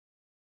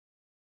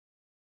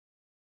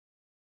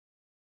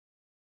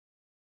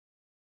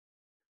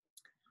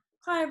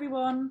Hi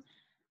everyone,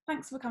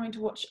 thanks for coming to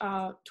watch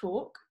our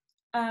talk.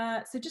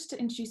 So just to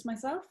introduce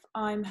myself,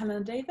 I'm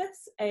Helena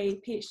Davies, a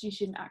PhD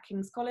student at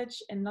King's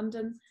College in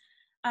London,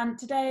 and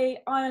today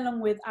I,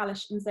 along with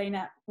Alish and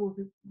Zeynep,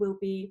 will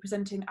be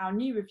presenting our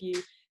new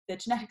review, The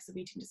Genetics of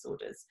Eating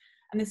Disorders,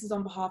 and this is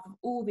on behalf of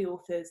all the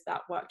authors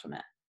that worked on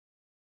it.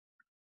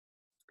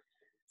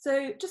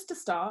 So just to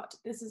start,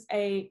 this is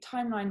a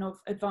timeline of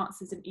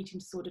advances in eating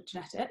disorder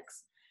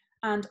genetics.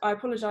 And I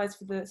apologise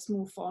for the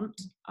small font.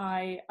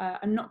 I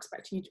am not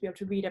expecting you to be able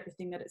to read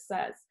everything that it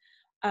says,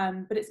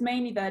 but it's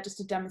mainly there just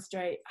to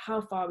demonstrate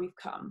how far we've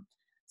come.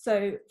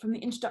 So from the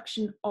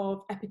introduction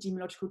of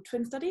epidemiological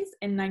twin studies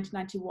in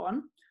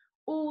 1991,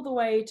 all the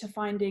way to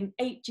finding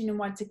 8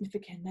 genome-wide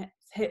significant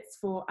hits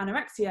for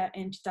anorexia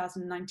in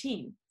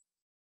 2019.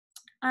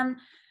 And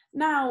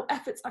now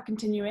efforts are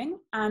continuing,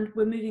 and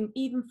we're moving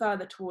even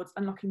further towards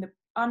unlocking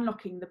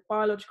the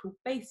biological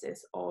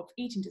basis of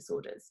eating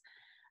disorders.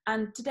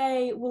 And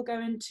today we'll go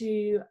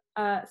into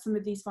some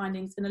of these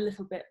findings in a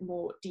little bit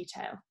more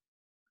detail.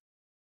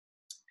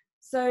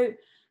 So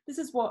this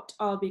is what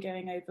I'll be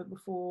going over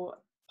before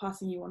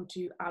passing you on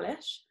to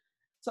Alish.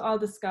 So I'll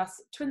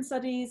discuss twin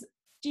studies,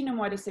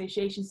 genome-wide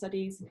association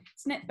studies,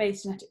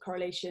 SNP-based genetic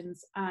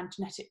correlations, and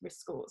genetic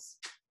risk scores.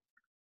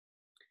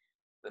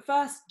 But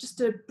first, just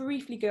to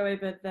briefly go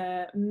over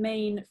the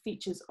main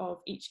features of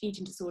each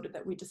eating disorder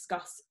that we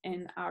discuss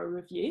in our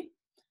review.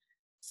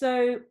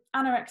 So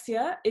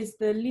anorexia is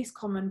the least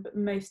common but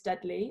most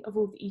deadly of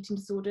all the eating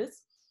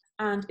disorders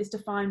and is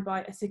defined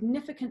by a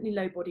significantly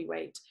low body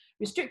weight,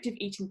 restrictive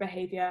eating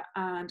behaviour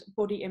and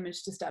body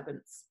image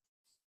disturbance.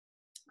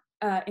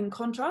 In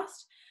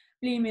contrast,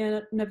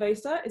 bulimia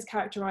nervosa is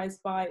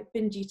characterised by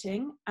binge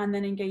eating and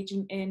then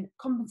engaging in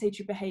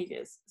compensatory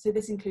behaviours. So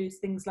this includes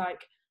things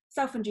like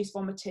self-induced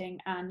vomiting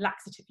and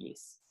laxative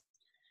use.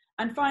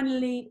 And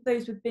finally,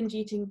 those with binge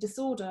eating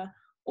disorder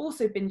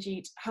also binge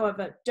eat,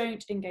 however,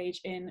 don't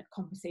engage in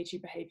compensatory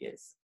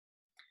behaviours.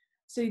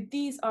 So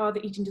these are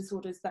the eating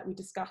disorders that we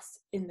discuss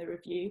in the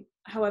review.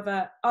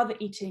 However, other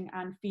eating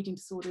and feeding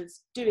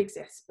disorders do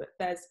exist, but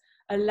there's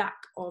a lack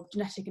of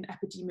genetic and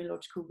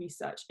epidemiological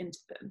research into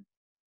them.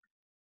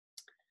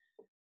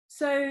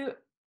 So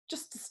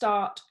just to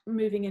start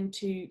moving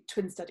into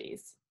twin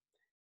studies.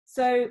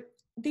 So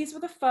these were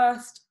the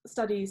first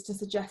studies to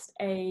suggest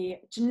a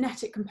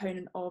genetic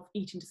component of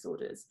eating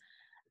disorders,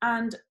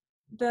 and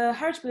the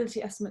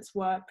heritability estimates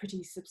were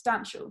pretty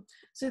substantial.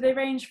 So they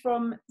range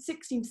from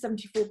 16 to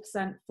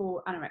 74%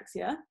 for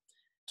anorexia,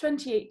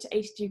 28 to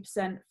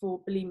 82% for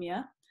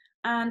bulimia,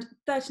 and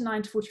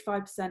 39 to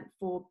 45%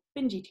 for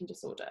binge eating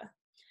disorder.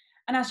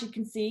 And as you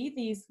can see,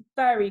 these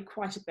vary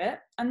quite a bit,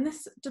 and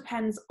this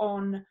depends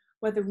on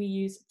whether we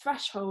use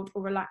threshold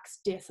or relaxed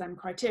DSM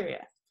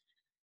criteria.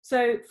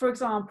 So for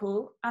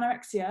example,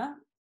 anorexia,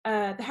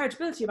 the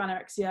heritability of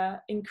anorexia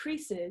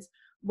increases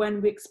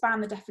when we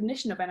expand the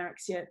definition of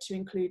anorexia to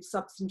include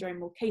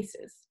subsyndromal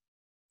cases.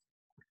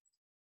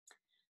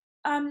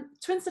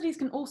 Twin studies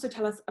can also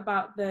tell us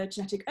about the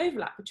genetic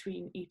overlap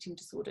between eating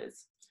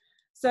disorders.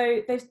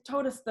 So they've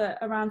told us that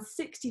around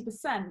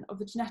 60% of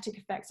the genetic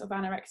effects of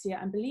anorexia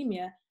and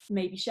bulimia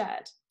may be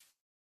shared.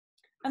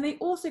 And they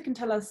also can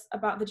tell us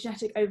about the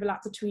genetic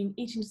overlap between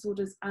eating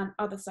disorders and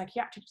other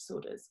psychiatric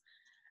disorders.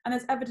 And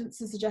there's evidence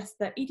to suggest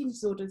that eating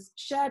disorders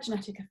share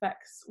genetic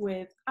effects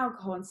with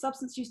alcohol and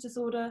substance use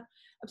disorder,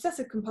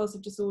 obsessive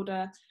compulsive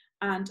disorder,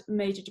 and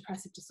major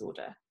depressive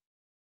disorder.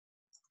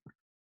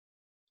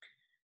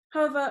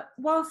 However,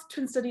 whilst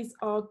twin studies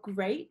are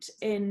great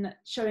in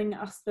showing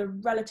us the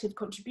relative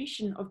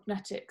contribution of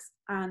genetics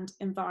and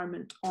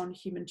environment on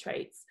human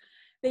traits,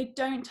 they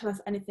don't tell us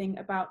anything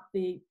about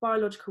the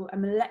biological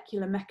and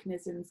molecular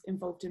mechanisms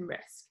involved in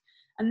risk.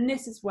 And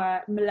this is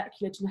where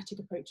molecular genetic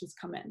approaches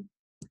come in.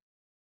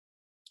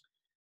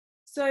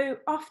 So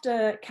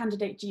after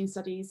candidate gene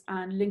studies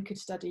and linkage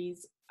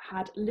studies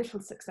had little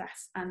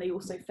success and they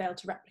also failed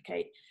to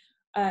replicate,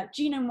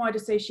 genome-wide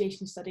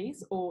association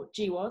studies, or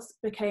GWAS,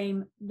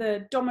 became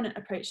the dominant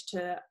approach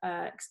to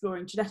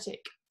exploring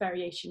genetic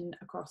variation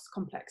across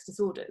complex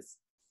disorders.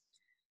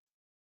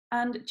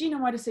 And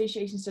genome-wide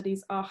association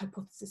studies are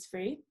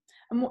hypothesis-free,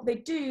 and what they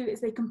do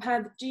is they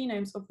compare the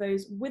genomes of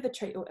those with a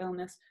trait or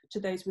illness to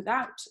those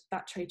without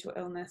that trait or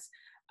illness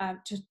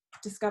to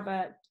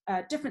discover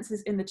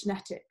differences in the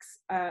genetics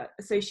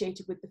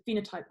associated with the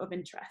phenotype of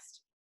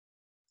interest.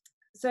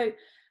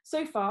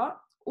 So far,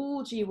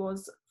 all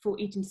GWAS for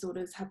eating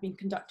disorders have been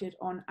conducted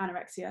on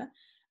anorexia,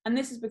 and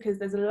this is because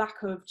there's a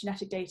lack of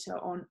genetic data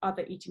on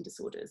other eating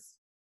disorders.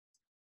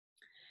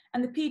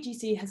 And the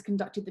PGC has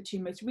conducted the 2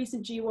 most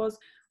recent GWAS,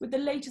 with the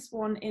latest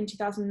one in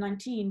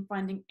 2019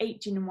 finding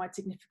 8 genome-wide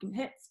significant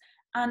hits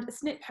and a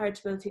SNP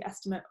heritability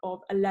estimate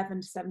of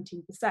 11 to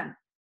 17%.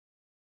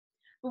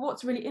 But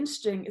what's really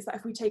interesting is that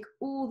if we take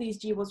all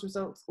these GWAS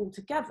results all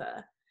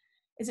together,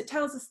 is it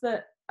tells us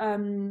that,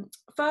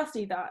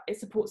 firstly, that it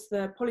supports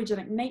the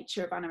polygenic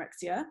nature of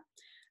anorexia,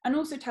 and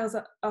also tells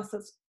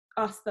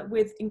us that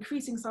with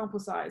increasing sample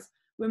size,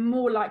 we're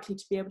more likely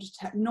to be able to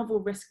detect novel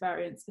risk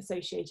variants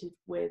associated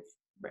with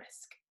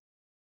risk.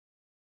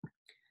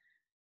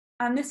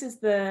 And this is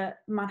the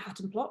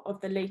Manhattan plot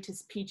of the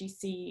latest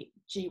PGC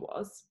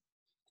GWAS.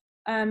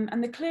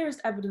 And the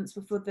clearest evidence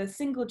were for the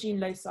single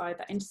gene loci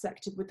that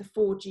intersected with the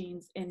 4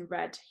 genes in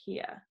red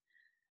here.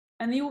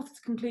 And the authors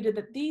concluded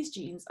that these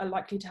genes are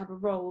likely to have a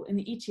role in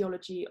the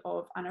etiology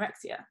of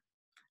anorexia.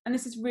 And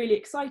this is really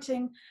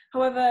exciting.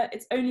 However,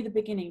 it's only the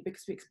beginning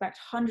because we expect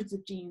hundreds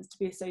of genes to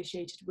be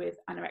associated with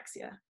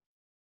anorexia.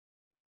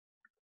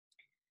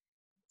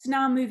 So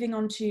now moving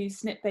on to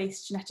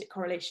SNP-based genetic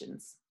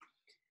correlations.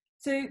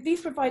 So these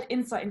provide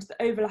insight into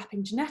the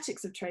overlapping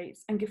genetics of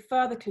traits and give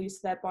further clues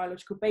to their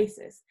biological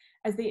basis,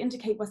 as they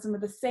indicate where some of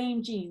the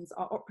same genes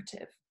are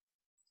operative.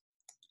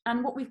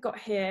 And what we've got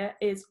here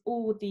is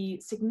all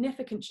the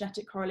significant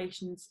genetic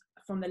correlations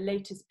from the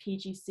latest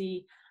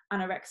PGC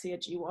anorexia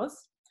GWAS.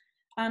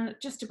 And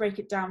just to break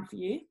it down for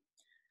you,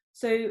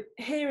 so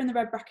here in the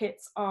red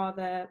brackets are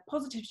the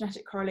positive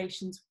genetic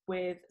correlations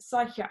with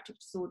psychiatric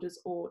disorders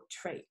or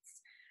traits.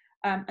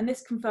 And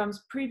this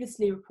confirms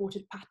previously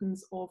reported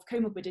patterns of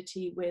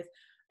comorbidity with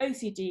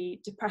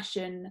OCD,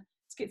 depression,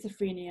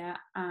 schizophrenia,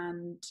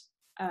 and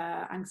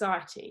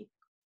anxiety.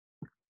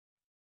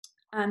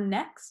 And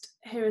next,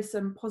 here are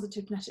some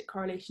positive genetic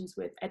correlations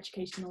with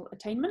educational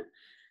attainment.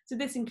 So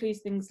this includes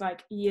things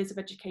like years of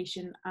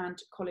education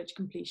and college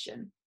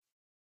completion.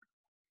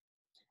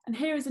 And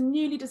here is a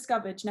newly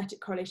discovered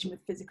genetic correlation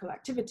with physical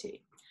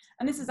activity.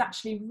 And this is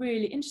actually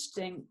really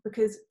interesting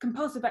because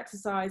compulsive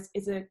exercise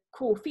is a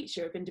core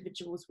feature of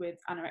individuals with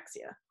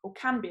anorexia, or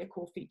can be a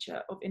core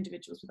feature of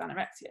individuals with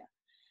anorexia.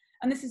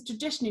 And this has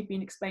traditionally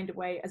been explained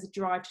away as a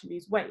drive to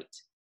lose weight.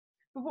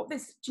 But what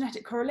this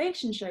genetic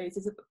correlation shows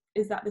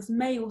is that this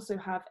may also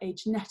have a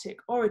genetic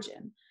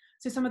origin.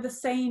 So some of the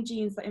same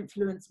genes that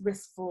influence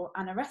risk for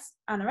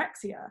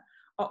anorexia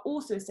are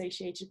also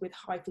associated with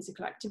high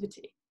physical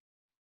activity.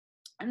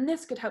 And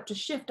this could help to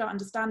shift our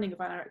understanding of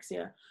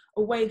anorexia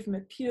away from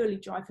a purely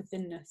drive for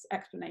thinness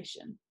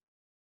explanation.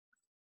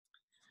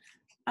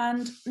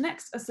 And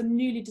next are some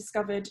newly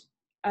discovered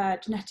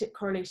genetic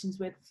correlations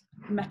with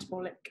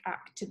metabolic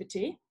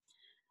activity.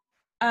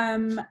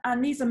 And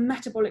these are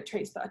metabolic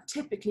traits that are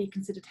typically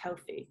considered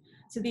healthy.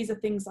 So these are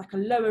things like a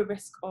lower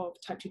risk of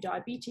type 2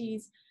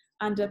 diabetes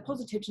and a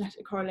positive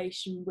genetic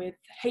correlation with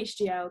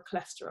HDL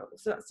cholesterol.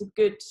 So that's a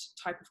good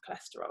type of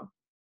cholesterol.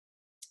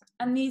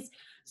 And these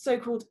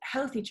so-called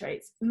healthy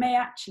traits may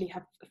actually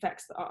have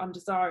effects that are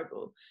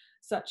undesirable,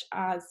 such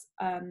as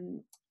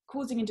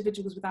causing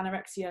individuals with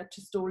anorexia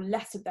to store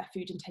less of their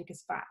food intake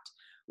as fat,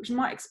 which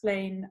might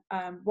explain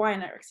why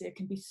anorexia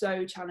can be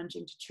so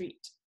challenging to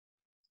treat.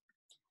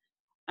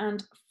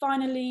 And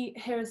finally,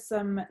 here are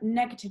some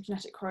negative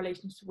genetic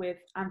correlations with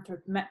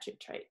anthropometric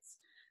traits.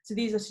 So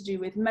these are to do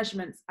with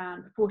measurements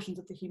and proportions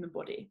of the human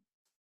body.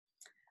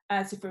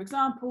 So for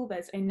example,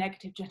 there's a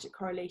negative genetic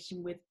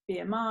correlation with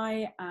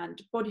BMI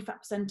and body fat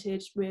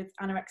percentage with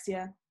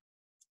anorexia.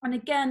 And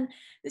again,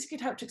 this could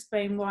help to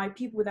explain why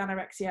people with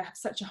anorexia have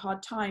such a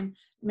hard time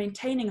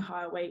maintaining a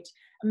higher weight,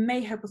 and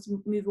may help us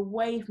move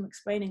away from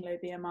explaining low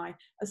BMI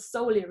as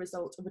solely a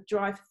result of a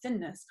drive for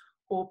thinness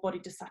or body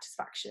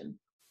dissatisfaction.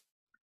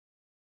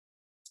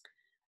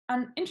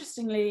 And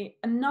interestingly,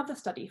 another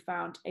study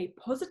found a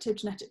positive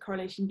genetic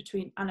correlation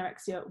between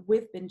anorexia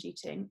with binge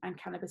eating and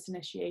cannabis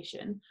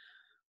initiation,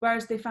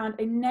 whereas they found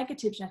a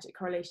negative genetic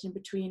correlation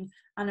between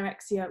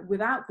anorexia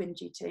without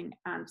binge eating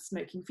and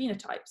smoking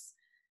phenotypes.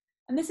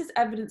 And this is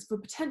evidence for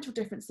potential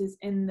differences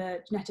in the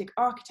genetic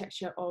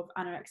architecture of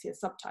anorexia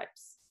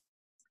subtypes.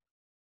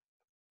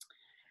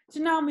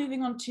 So now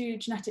moving on to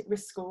genetic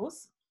risk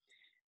scores.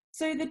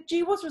 So the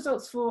GWAS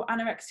results for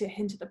anorexia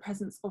hint at the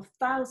presence of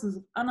thousands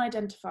of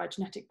unidentified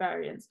genetic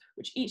variants,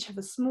 which each have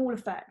a small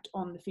effect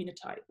on the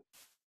phenotype.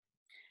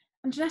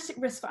 And genetic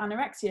risk for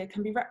anorexia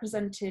can be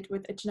represented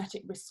with a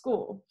genetic risk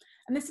score.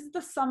 And this is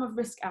the sum of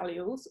risk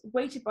alleles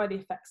weighted by the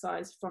effect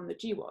size from the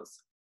GWAS.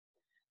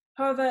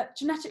 However,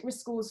 genetic risk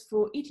scores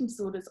for eating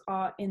disorders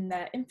are in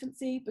their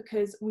infancy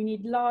because we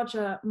need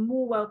larger,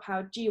 more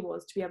well-powered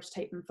GWAS to be able to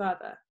take them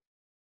further.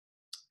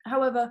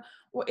 However,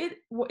 what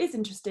is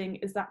interesting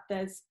is that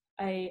there's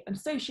an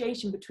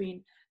association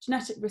between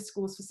genetic risk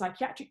scores for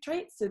psychiatric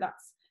traits, so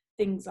that's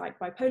things like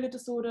bipolar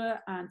disorder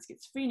and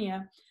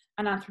schizophrenia,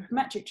 and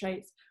anthropometric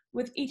traits,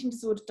 with eating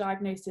disorder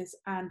diagnosis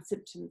and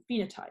symptom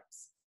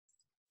phenotypes.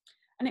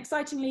 And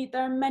excitingly,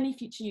 there are many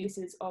future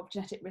uses of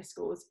genetic risk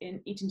scores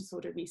in eating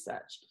disorder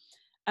research.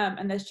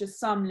 And there's just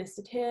some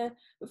listed here.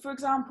 But for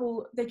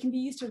example, they can be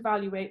used to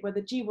evaluate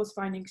whether GWAS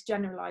findings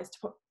generalized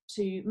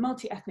to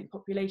multi-ethnic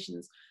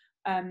populations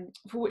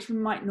for which we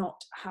might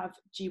not have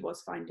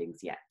GWAS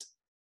findings yet.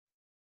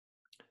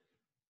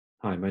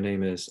 Hi, my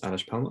name is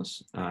Alish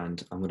Palmos,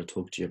 and I'm going to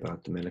talk to you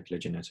about the molecular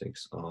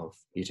genetics of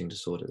eating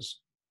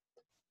disorders,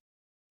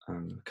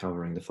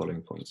 covering the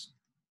following points.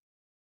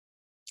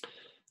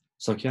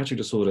 Psychiatric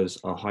disorders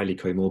are highly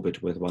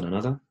comorbid with one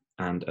another,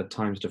 and at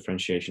times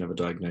differentiation of a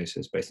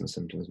diagnosis based on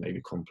symptoms may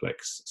be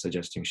complex,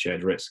 suggesting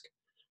shared risk.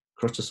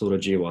 Cross-disorder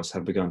GWAS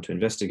have begun to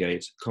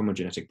investigate common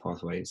genetic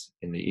pathways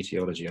in the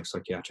etiology of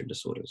psychiatric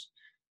disorders,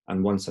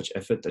 and one such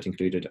effort that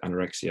included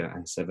anorexia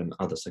and 7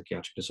 other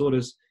psychiatric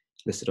disorders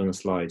listed on the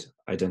slide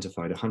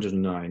identified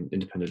 109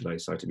 independent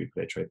loci to be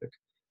pleiotropic,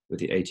 with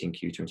the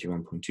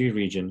 18q21.2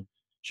 region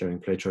showing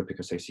pleiotropic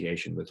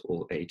association with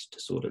all 8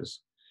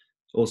 disorders.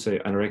 Also,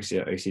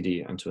 anorexia,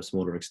 OCD, and to a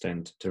smaller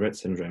extent, Tourette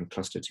syndrome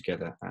clustered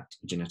together at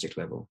a genetic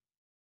level.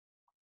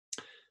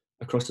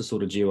 A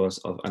cross-disorder GWAS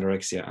of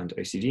anorexia and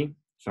OCD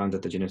found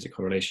that the genetic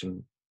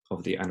correlation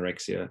of the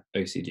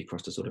anorexia-OCD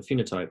cross-disorder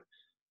phenotype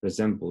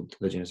resembled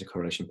the genetic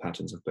correlation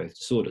patterns of both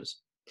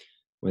disorders.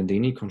 When the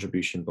unique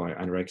contribution by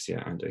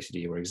anorexia and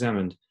OCD were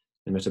examined,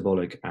 the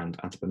metabolic and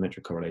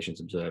anthropometric correlations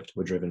observed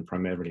were driven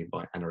primarily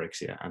by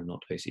anorexia and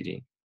not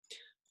OCD.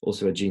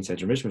 Also, a gene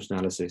set enrichment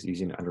analysis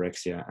using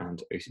anorexia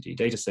and OCD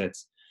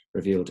datasets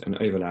revealed an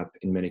overlap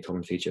in many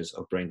common features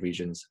of brain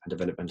regions and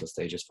developmental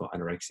stages for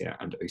anorexia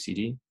and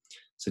OCD,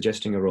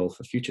 suggesting a role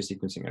for future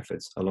sequencing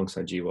efforts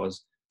alongside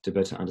GWAS to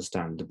better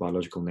understand the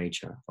biological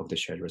nature of the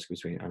shared risk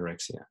between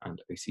anorexia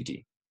and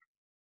OCD.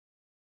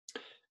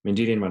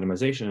 Mendelian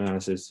randomization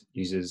analysis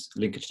uses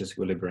linkage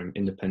disequilibrium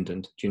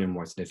independent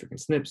genome-wide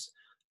significant SNPs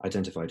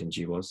identified in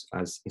GWAS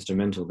as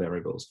instrumental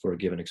variables for a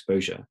given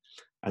exposure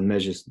and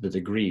measures the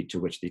degree to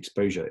which the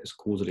exposure is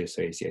causally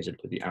associated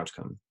with the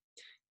outcome.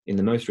 In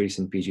the most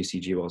recent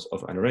PGC GWAS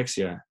of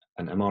anorexia,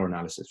 an MR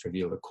analysis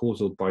revealed a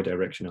causal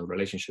bidirectional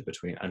relationship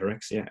between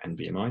anorexia and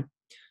BMI,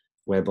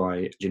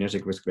 whereby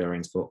genetic risk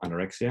variance for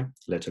anorexia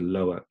led to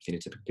lower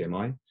phenotypic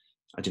BMI,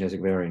 and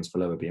genetic variance for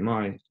lower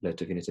BMI led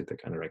to phenotypic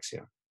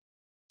anorexia.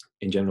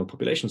 In general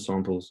population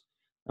samples,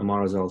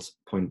 MR results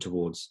point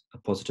towards a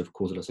positive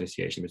causal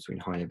association between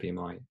higher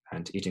BMI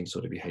and eating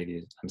disorder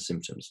behaviors and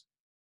symptoms.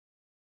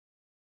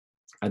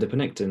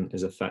 Adiponectin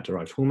is a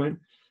fat-derived hormone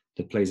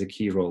that plays a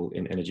key role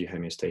in energy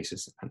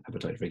homeostasis and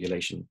appetite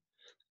regulation.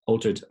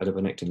 Altered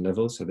adiponectin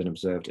levels have been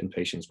observed in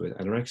patients with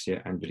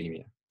anorexia and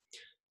bulimia.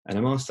 An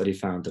MR study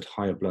found that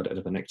higher blood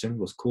adiponectin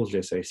was causally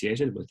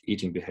associated with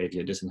eating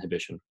behavior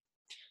disinhibition.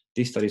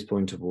 These studies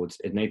point towards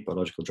innate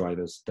biological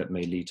drivers that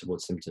may lead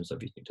towards symptoms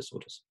of eating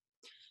disorders.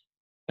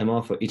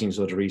 MR for eating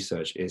disorder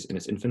research is in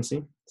its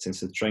infancy, since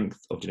the strength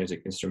of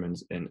genetic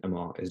instruments in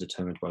MR is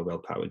determined by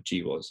well-powered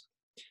GWAS.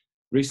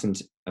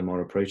 Recent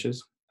MR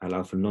approaches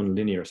allow for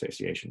non-linear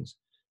associations,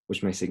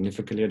 which may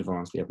significantly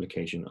advance the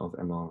application of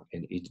MR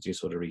in eating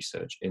disorder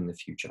research in the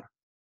future.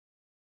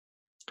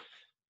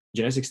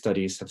 Genetic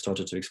studies have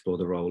started to explore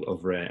the role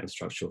of rare and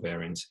structural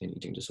variants in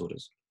eating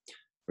disorders.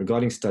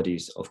 Regarding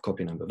studies of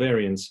copy number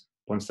variants,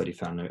 one study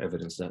found no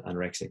evidence that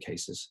anorexia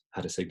cases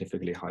had a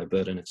significantly higher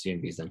burden of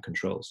CNVs than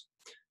controls.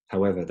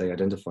 However, they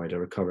identified a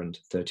recurrent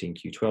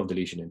 13q12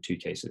 deletion in 2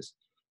 cases,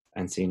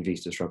 and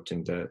CNVs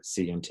disrupting the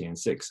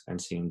CNTN6 and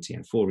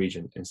CNTN4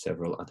 region in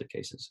several other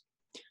cases.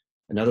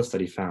 Another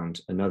study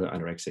found another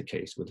anorexia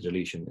case with a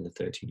deletion in the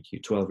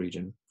 13q12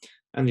 region,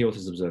 and the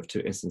authors observed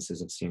 2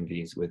 instances of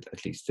CNVs with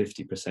at least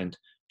 50%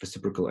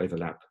 reciprocal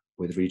overlap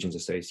with regions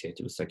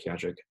associated with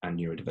psychiatric and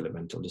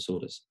neurodevelopmental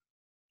disorders.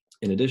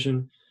 In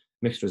addition,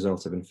 mixed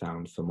results have been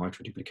found for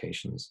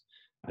microduplications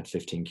at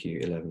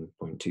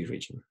 15q11.2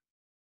 region.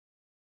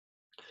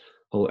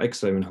 Whole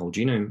exome and whole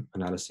genome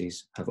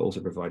analyses have also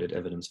provided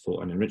evidence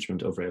for an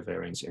enrichment of rare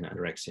variants in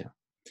anorexia.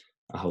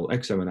 A whole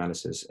exome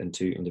analysis in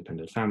 2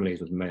 independent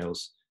families with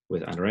males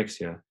with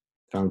anorexia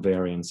found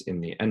variants in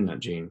the NNAT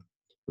gene,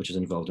 which is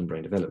involved in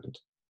brain development.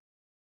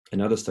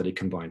 Another study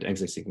combined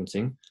exome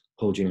sequencing,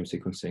 whole genome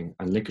sequencing,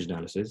 and linkage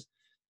analysis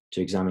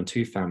to examine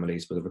 2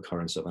 families with a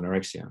recurrence of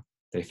anorexia.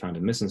 They found a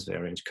missense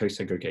variant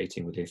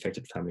co-segregating with the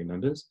affected family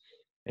members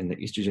in the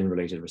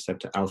estrogen-related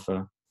receptor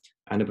alpha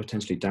and a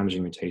potentially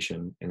damaging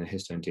mutation in the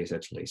histone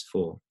deacetylase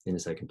 4 in the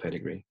second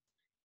pedigree.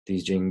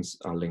 These genes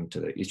are linked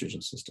to the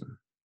estrogen system.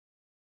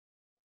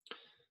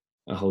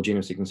 A whole genome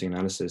sequencing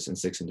analysis in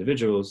 6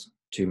 individuals,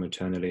 2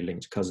 maternally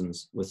linked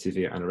cousins with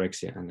severe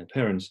anorexia and their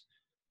parents,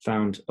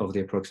 found of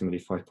the approximately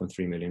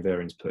 5.3 million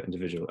variants per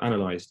individual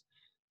analyzed,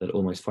 that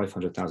almost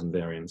 500,000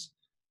 variants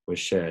were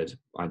shared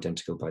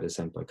identical by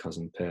descent by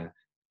cousin pair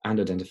and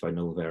identified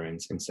null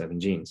variants in 7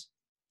 genes.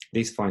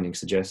 These findings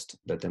suggest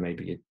that there may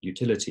be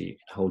utility in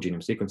whole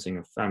genome sequencing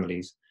of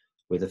families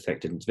with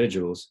affected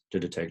individuals to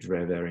detect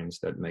rare variants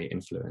that may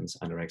influence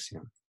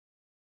anorexia.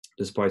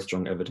 Despite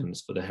strong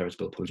evidence for the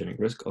heritable polygenic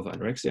risk of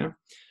anorexia,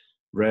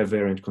 rare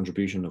variant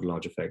contribution of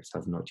large effects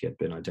have not yet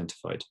been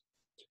identified.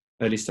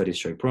 Early studies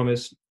show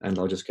promise, and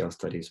larger scale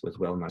studies with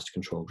well-matched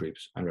control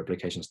groups and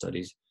replication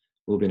studies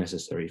will be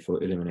necessary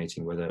for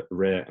illuminating whether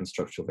rare and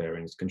structural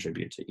variants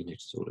contribute to eating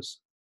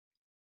disorders.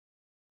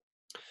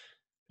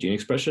 Gene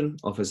expression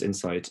offers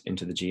insight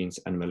into the genes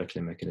and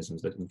molecular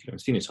mechanisms that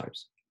influence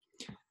phenotypes.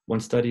 One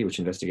study, which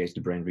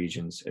investigated brain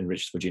regions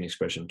enriched for gene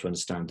expression to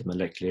understand the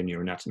molecular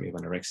neuroanatomy of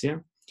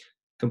anorexia,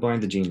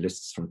 combined the gene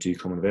lists from 2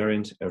 common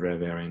variant, a rare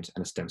variant,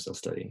 and a stem cell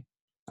study,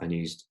 and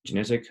used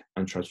genetic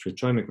and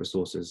transcriptomic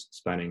resources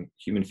spanning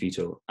human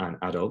fetal and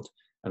adult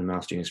and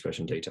mouse gene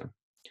expression data.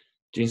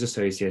 Genes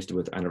associated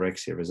with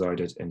anorexia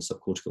resided in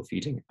subcortical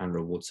feeding and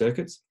reward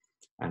circuits,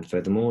 and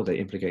furthermore, they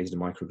implicated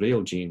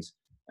microglial genes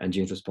and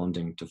genes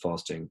responding to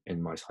fasting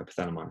in mice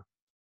hypothalami.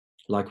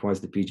 Likewise,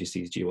 the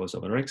PGC's GWAS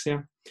of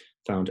anorexia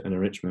found an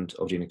enrichment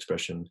of gene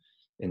expression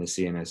in the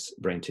CNS,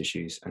 brain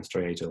tissues, and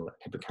striatal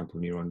and hippocampal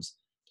neurons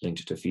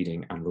linked to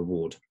feeding and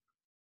reward.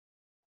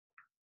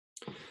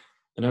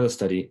 Another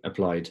study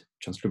applied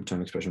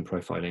transcriptome expression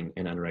profiling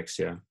in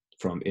anorexia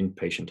from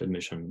inpatient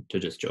admission to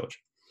discharge.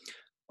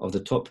 Of the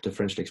top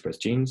differentially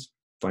expressed genes,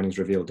 findings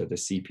revealed that the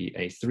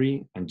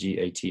CPA3 and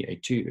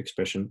GATA2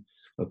 expression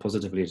were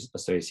positively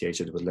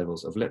associated with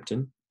levels of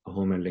leptin, a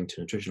hormone linked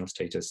to nutritional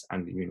status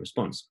and the immune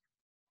response.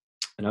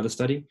 Another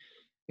study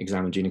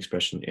examined gene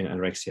expression in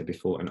anorexia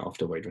before and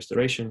after weight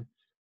restoration,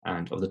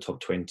 and of the top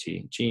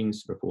 20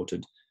 genes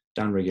reported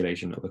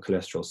downregulation of a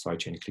cholesterol side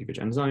chain cleavage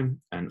enzyme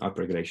and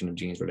upregulation of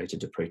genes related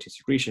to protein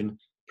secretion,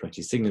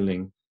 protein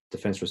signaling,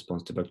 defense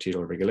response to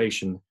bacterial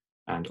regulation,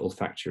 and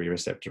olfactory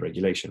receptor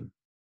regulation.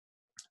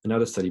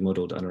 Another study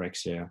modeled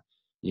anorexia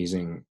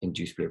using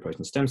induced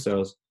pluripotent stem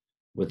cells,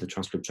 with the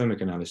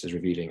transcriptomic analysis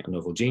revealing a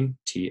novel gene,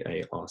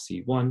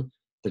 TARC1,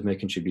 that may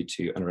contribute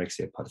to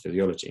anorexia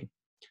pathophysiology.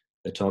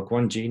 The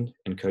TARC1 gene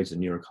encodes the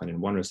neurokinin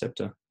 1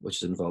 receptor,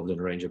 which is involved in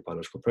a range of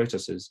biological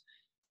processes,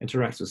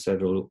 interacts with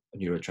several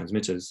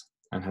neurotransmitters,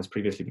 and has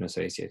previously been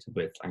associated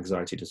with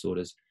anxiety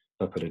disorders,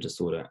 bipolar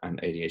disorder,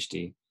 and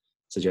ADHD,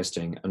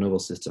 suggesting a novel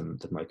system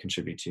that might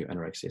contribute to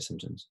anorexia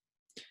symptoms.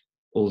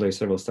 Although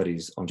several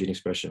studies on gene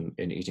expression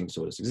in eating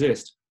disorders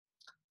exist,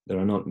 there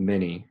are not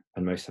many,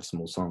 and most have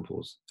small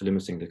samples,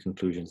 limiting the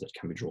conclusions that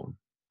can be drawn.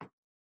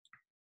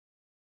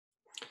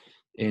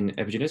 In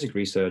epigenetic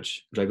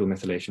research, global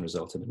methylation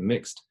results have been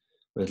mixed,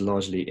 with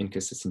largely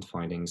inconsistent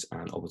findings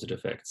and opposite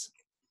effects.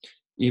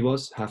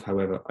 EWAS have,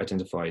 however,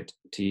 identified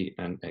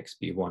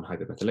TNXB1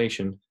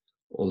 hypermethylation,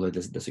 although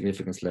the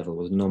significance level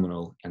was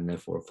nominal and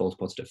therefore a false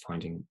positive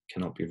finding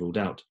cannot be ruled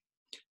out.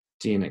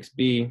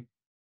 TNXB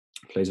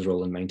plays a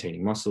role in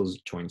maintaining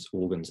muscles, joints,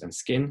 organs, and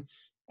skin,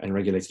 and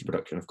regulates the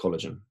production of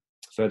collagen.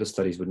 Further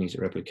studies would need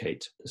to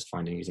replicate this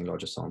finding using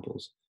larger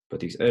samples, but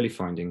these early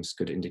findings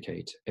could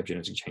indicate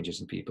epigenetic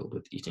changes in people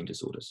with eating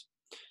disorders.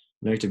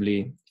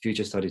 Notably,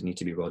 future studies need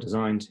to be well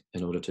designed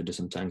in order to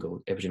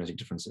disentangle epigenetic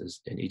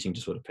differences in eating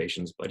disorder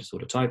patients by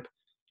disorder type,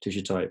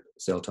 tissue type,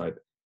 cell type,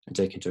 and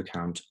take into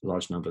account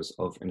large numbers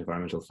of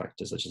environmental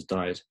factors such as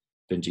diet,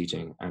 binge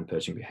eating, and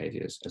purging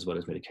behaviors, as well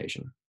as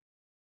medication.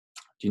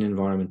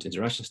 Gene-environment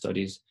interaction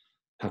studies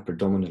have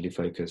predominantly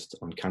focused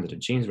on candidate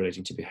genes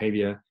relating to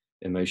behavior,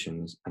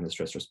 emotions, and the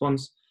stress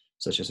response,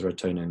 such as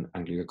serotonin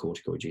and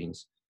glucocorticoid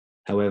genes.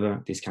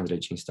 However, these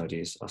candidate gene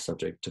studies are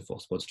subject to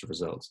false positive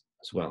results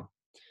as well.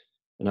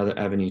 Another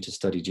avenue to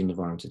study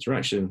gene-environment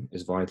interaction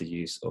is via the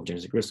use of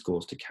genetic risk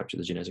scores to capture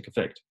the genetic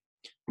effect.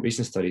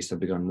 Recent studies have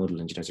begun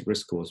modeling genetic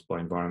risk scores by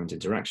environment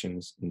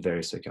interactions in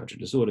various psychiatric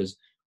disorders,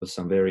 with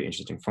some very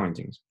interesting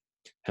findings.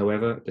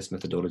 However, this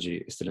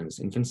methodology is still in its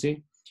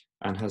infancy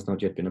and has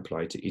not yet been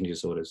applied to eating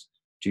disorders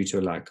due to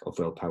a lack of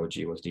well-powered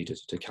GWAS needed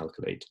to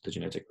calculate the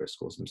genetic risk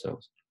scores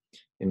themselves.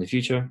 In the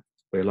future,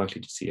 we are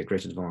likely to see a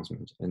great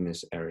advancement in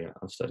this area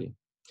of study.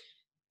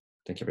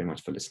 Thank you very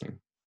much for listening.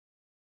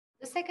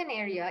 The second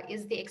area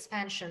is the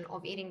expansion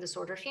of eating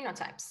disorder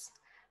phenotypes.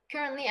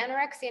 Currently,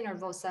 anorexia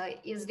nervosa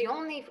is the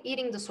only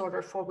eating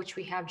disorder for which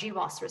we have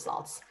GWAS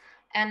results,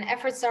 and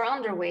efforts are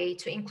underway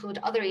to include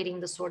other eating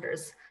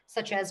disorders,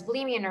 such as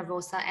bulimia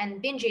nervosa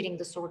and binge eating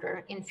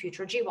disorder in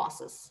future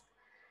GWASs.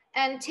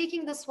 And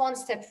taking this one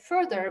step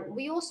further,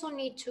 we also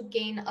need to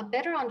gain a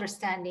better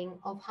understanding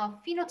of how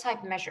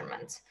phenotype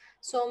measurement,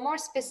 so more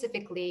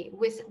specifically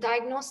with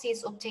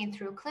diagnoses obtained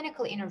through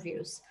clinical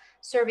interviews,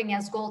 serving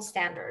as gold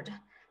standard,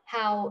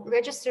 how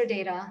register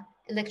data,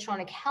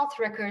 electronic health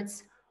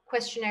records,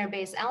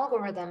 questionnaire-based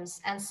algorithms,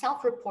 and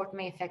self-report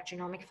may affect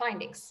genomic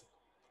findings.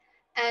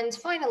 And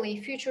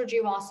finally, future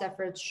GWAS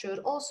efforts should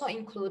also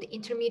include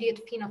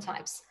intermediate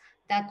phenotypes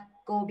that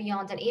go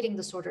beyond an eating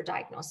disorder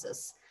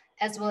diagnosis,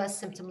 as well as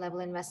symptom-level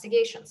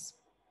investigations.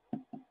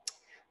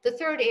 The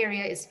third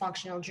area is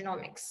functional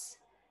genomics.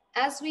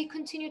 As we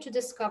continue to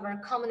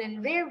discover common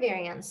and rare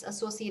variants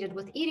associated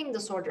with eating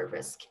disorder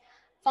risk,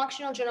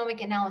 functional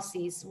genomic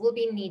analyses will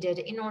be needed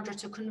in order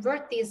to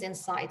convert these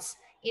insights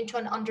into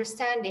an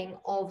understanding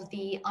of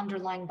the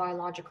underlying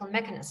biological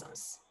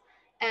mechanisms.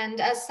 And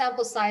as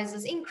sample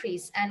sizes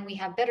increase and we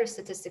have better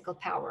statistical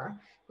power,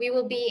 we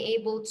will be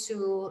able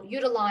to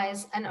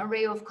utilize an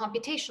array of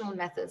computational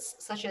methods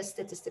such as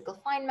statistical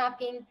fine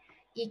mapping,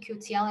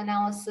 EQTL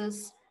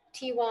analysis,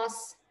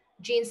 TWAS,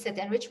 gene set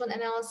enrichment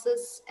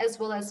analysis, as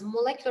well as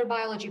molecular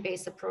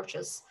biology-based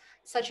approaches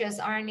such as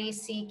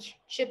RNA-seq,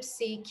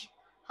 ChIP-seq,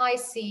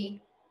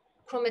 Hi-C,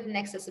 chromatin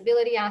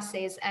accessibility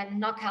assays, and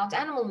knockout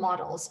animal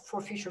models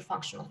for future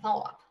functional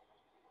follow-up.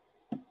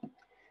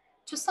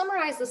 To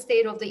summarize the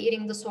state of the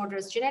eating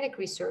disorders genetic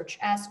research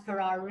as per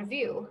our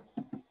review,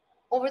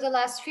 over the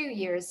last few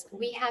years,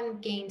 we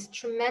have gained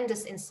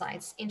tremendous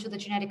insights into the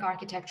genetic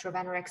architecture of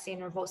anorexia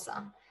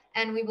nervosa,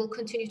 and we will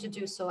continue to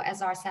do so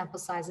as our sample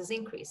sizes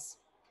increase.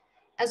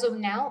 As of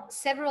now,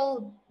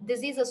 several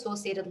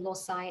disease-associated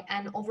loci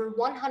and over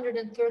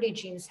 130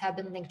 genes have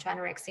been linked to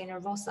anorexia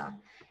nervosa,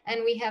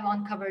 and we have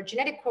uncovered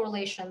genetic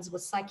correlations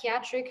with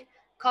psychiatric,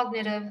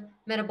 cognitive,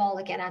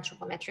 metabolic, and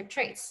anthropometric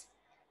traits.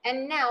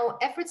 And now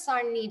efforts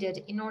are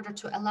needed in order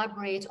to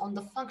elaborate on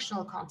the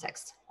functional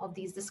context of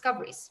these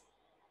discoveries.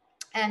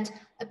 And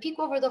a peek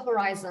over the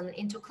horizon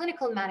into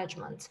clinical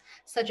management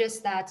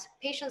suggests that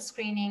patient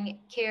screening,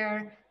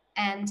 care,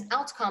 and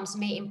outcomes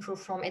may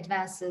improve from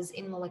advances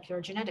in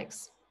molecular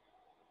genetics.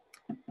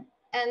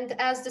 And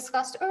as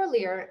discussed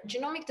earlier,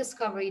 genomic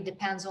discovery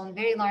depends on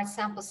very large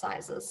sample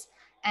sizes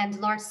and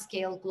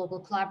large-scale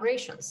global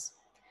collaborations.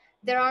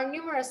 There are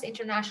numerous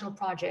international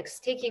projects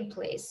taking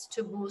place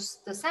to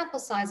boost the sample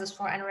sizes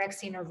for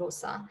anorexia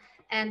nervosa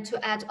and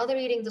to add other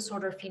eating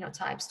disorder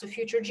phenotypes to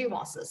future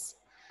GWASs.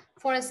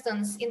 For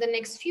instance, in the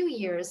next few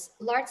years,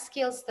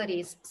 large-scale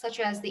studies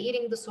such as the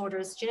Eating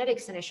Disorders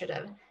Genetics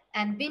Initiative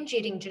and Binge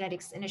Eating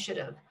Genetics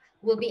Initiative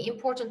will be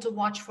important to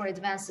watch for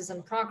advances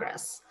in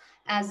progress,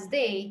 as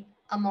they,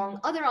 among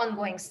other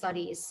ongoing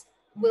studies,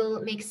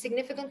 will make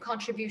significant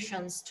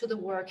contributions to the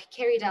work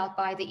carried out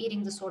by the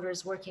Eating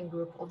Disorders Working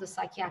Group of the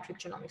Psychiatric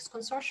Genomics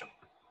Consortium.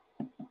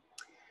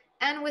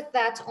 And with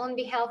that, on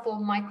behalf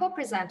of my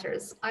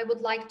co-presenters, I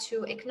would like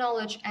to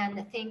acknowledge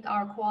and thank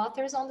our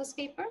co-authors on this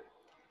paper.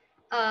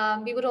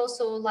 We would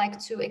also like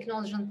to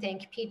acknowledge and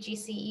thank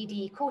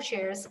PGC-ED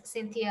co-chairs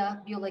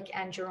Cynthia Bulick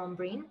and Jerome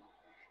Breen,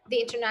 the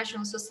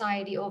International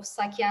Society of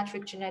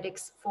Psychiatric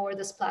Genetics for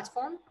this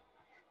platform,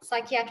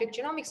 Psychiatric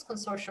Genomics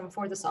Consortium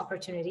for this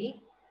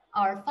opportunity,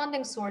 our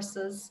funding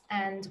sources,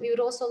 and we would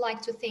also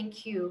like to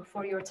thank you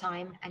for your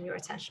time and your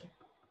attention.